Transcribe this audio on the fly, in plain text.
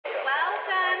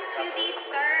to the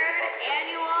 3rd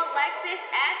annual Lexus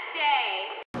F Day.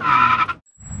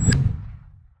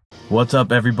 What's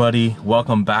up everybody?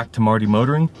 Welcome back to Marty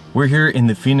Motoring. We're here in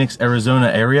the Phoenix, Arizona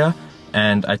area,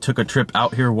 and I took a trip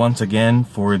out here once again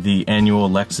for the annual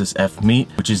Lexus F Meet,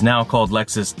 which is now called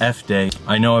Lexus F Day.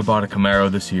 I know I bought a Camaro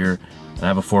this year, and I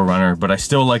have a 4Runner, but I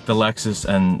still like the Lexus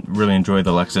and really enjoy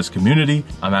the Lexus community.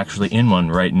 I'm actually in one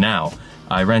right now.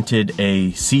 I rented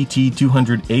a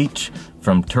CT200H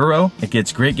from Turo. It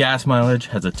gets great gas mileage,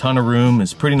 has a ton of room,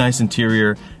 is pretty nice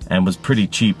interior, and was pretty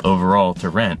cheap overall to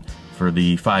rent for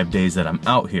the 5 days that I'm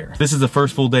out here. This is the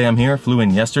first full day I'm here. Flew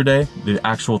in yesterday. The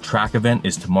actual track event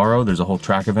is tomorrow. There's a whole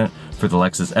track event for the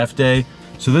Lexus F Day.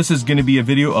 So this is gonna be a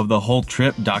video of the whole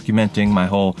trip, documenting my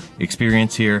whole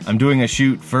experience here. I'm doing a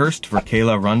shoot first for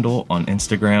Kayla Rundle on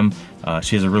Instagram.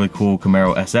 She has a really cool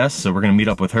Camaro SS, so we're gonna meet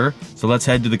up with her. So let's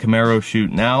head to the Camaro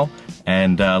shoot now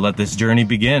and let this journey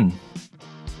begin.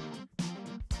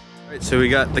 All right, so we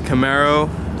got the Camaro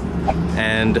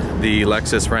and the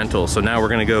Lexus rental. So now we're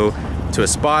gonna go to a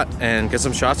spot and get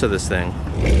some shots of this thing.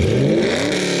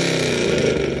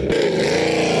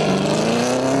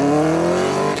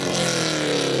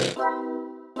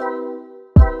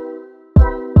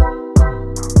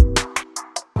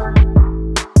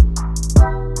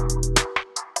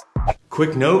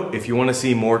 Quick note, if you want to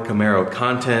see more Camaro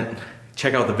content,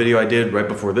 check out the video I did right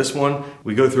before this one.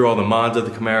 We go through all the mods of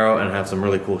the Camaro and have some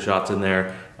really cool shots in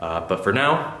there. But for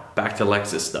now, back to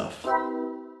Lexus stuff.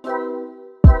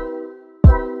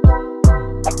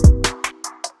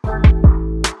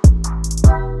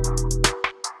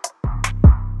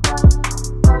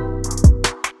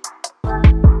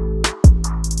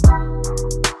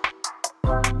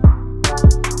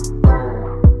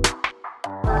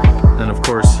 And of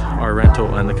course, our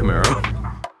rental and the Camaro.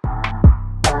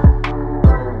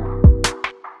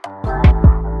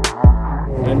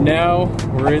 And now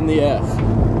we're in the F.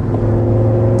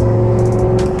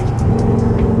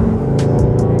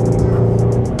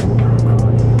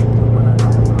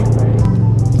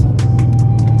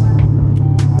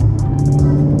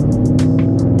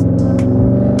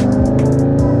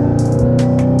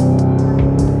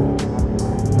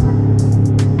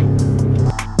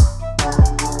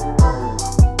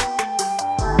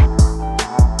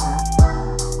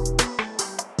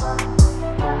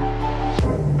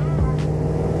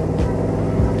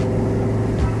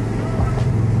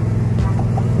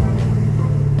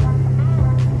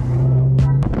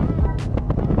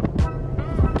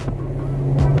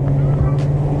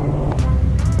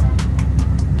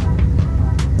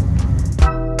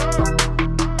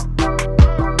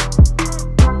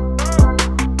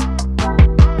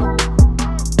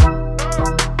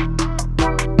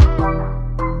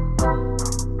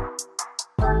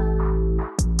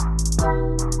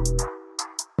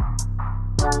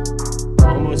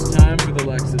 Almost time for the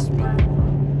Lexus meet.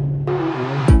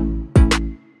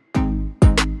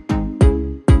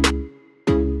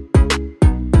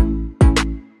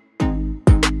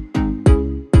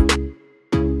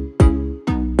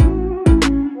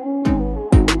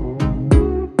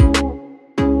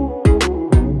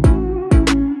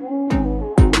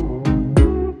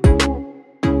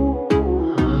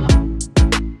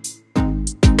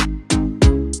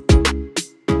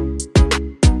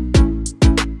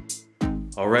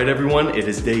 All right, everyone, it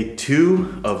is day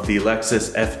 2 of the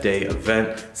Lexus F Day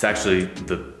event. It's actually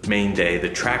the main day, the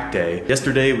track day.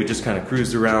 Yesterday, we just kind of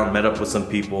cruised around, met up with some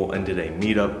people, and did a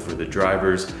meetup for the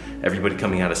drivers. Everybody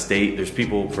coming out of state. There's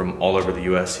people from all over the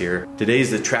US here.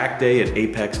 Today's the track day at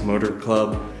Apex Motor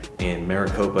Club in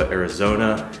Maricopa,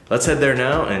 Arizona. Let's head there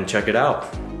now and check it out.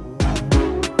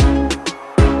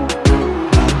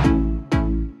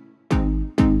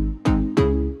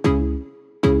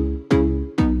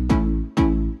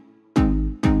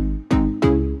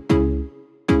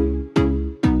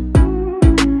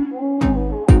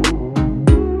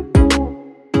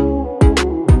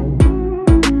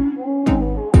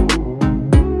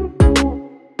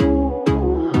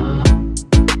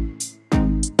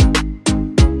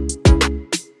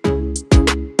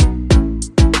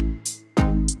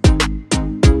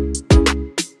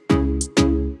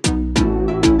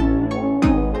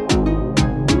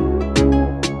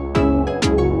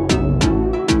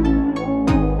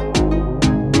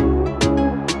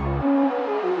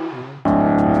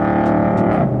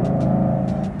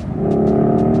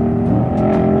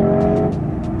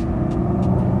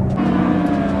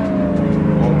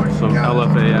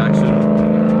 LFA action.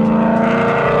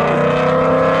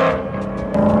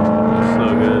 So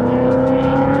good.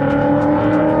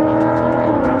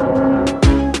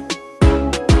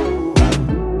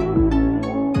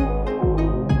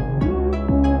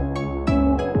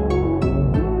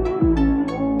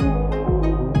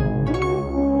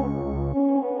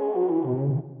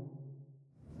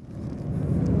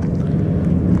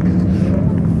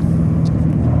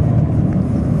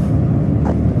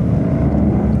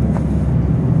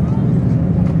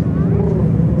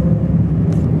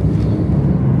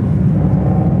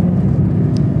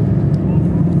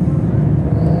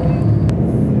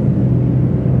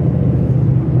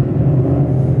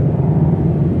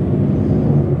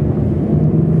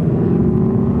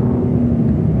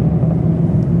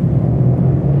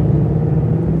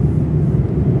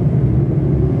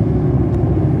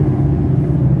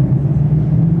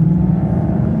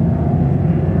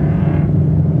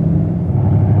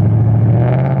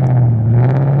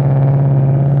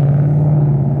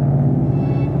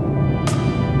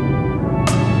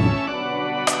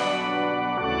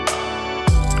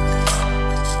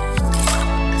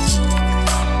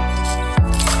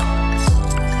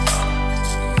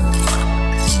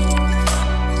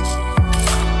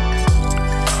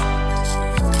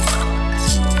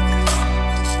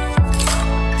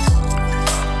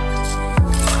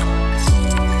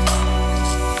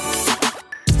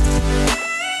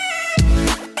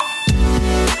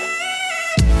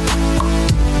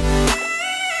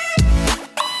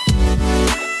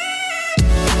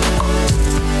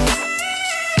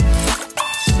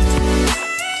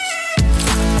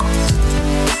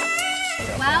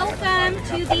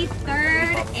 welcome to the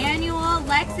 3rd annual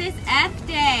Lexus F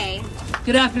Day.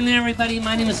 Good afternoon, everybody.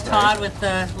 My name is Todd with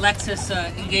Lexus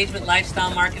Engagement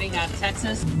Lifestyle Marketing out of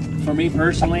Texas. For me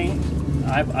personally,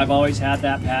 I've always had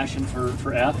that passion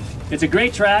for F. It's a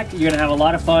great track. You're going to have a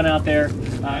lot of fun out there.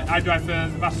 I drive for the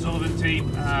Master Sullivan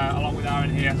team, along with Aaron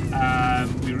here.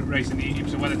 We race in the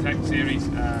Ipsa WeatherTech series,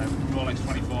 Rolex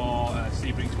 24,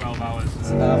 Sebring 12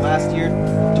 hours. Last year,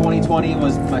 2020,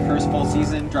 was my first full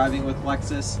season driving with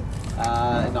Lexus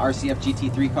in the RCF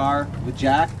GT3 car with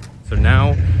Jack. So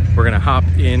now we're gonna hop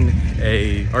in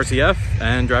a RCF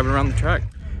and drive it around the track.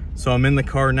 So I'm in the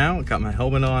car now, got my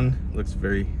helmet on. Looks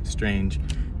very strange,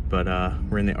 but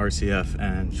we're in the RCF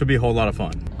and should be a whole lot of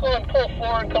fun. Go ahead and pull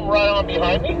forward and come right on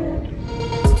behind me.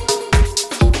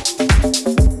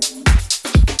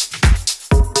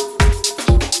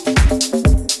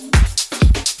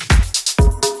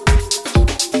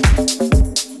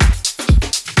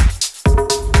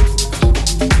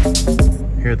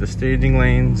 Here are the staging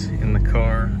lanes in the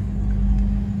car.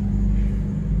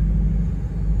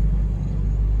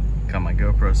 Got my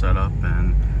GoPro set up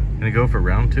and gonna go for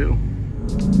round 2.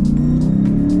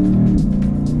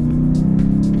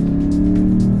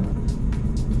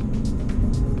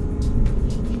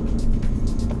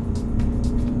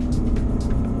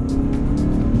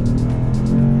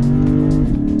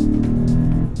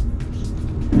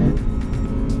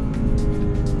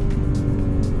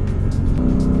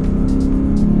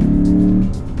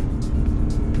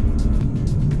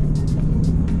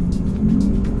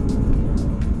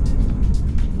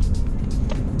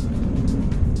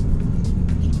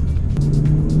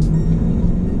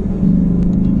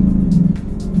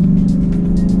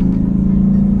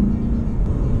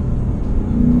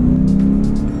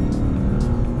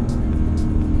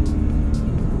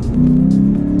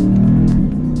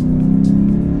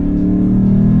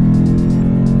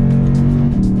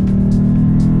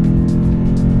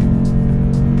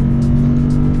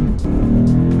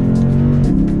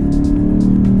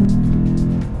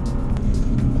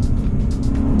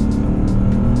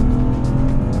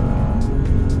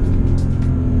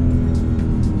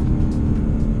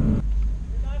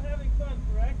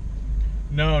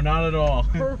 No, not at all.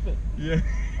 Perfect. Yeah.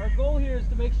 Our goal here is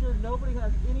to make sure nobody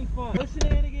has any fun. No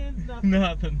shenanigans, nothing.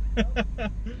 Nothing.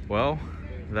 Well,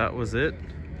 that was it.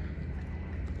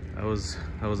 That was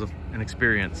an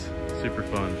experience. Super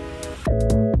fun.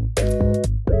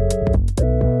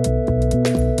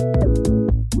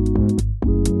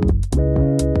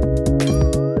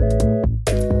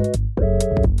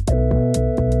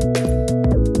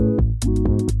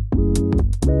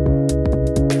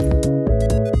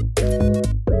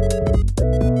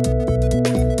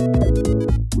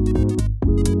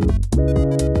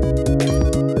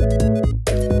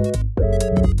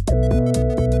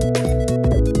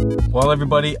 Well,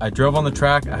 everybody, I drove on the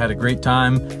track. I had a great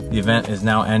time. The event is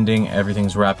now ending.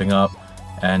 Everything's wrapping up.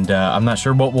 And I'm not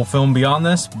sure what we'll film beyond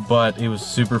this, but it was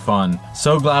super fun.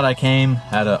 So glad I came.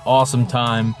 Had an awesome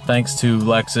time. Thanks to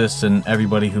Lexus and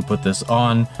everybody who put this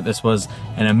on. This was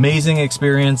an amazing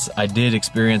experience. I did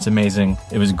experience amazing.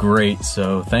 It was great.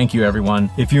 So thank you, everyone.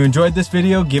 If you enjoyed this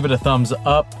video, give it a thumbs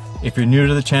up. If you're new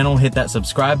to the channel, hit that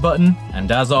subscribe button.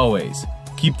 And as always,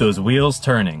 keep those wheels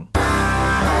turning.